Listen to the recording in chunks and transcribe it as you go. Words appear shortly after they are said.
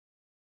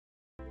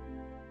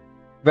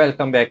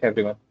Welcome back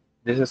everyone.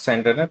 This is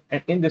Sandra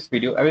and in this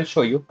video I will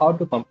show you how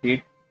to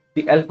complete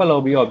the Alpha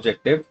Lobby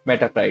objective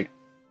Metapride.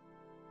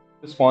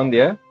 To spawn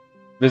there,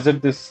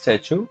 visit this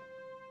statue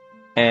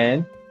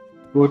and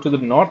go to the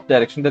north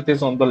direction that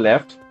is on the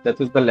left.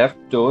 That is the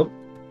left door.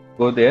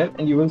 Go there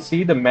and you will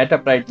see the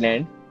Metapride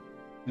land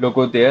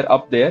logo there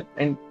up there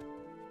and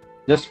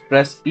just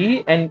press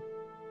E and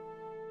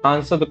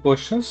answer the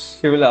questions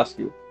he will ask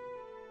you.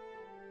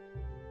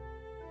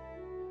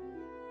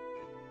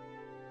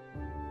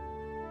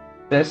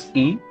 Press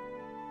E.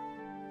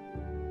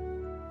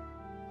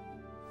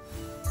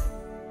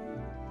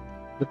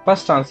 The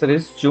first answer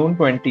is June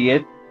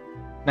 28th,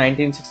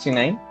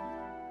 1969.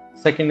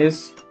 Second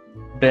is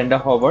Brenda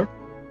Howard.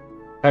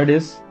 Third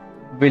is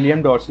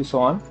William Dorsey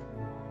Swan.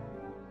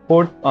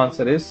 Fourth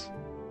answer is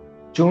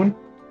June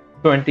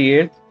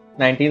 28th,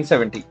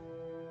 1970.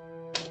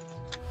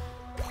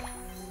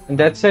 And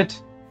that's it.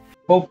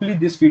 Hopefully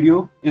this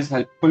video is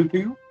helpful to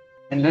you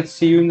and let's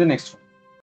see you in the next one.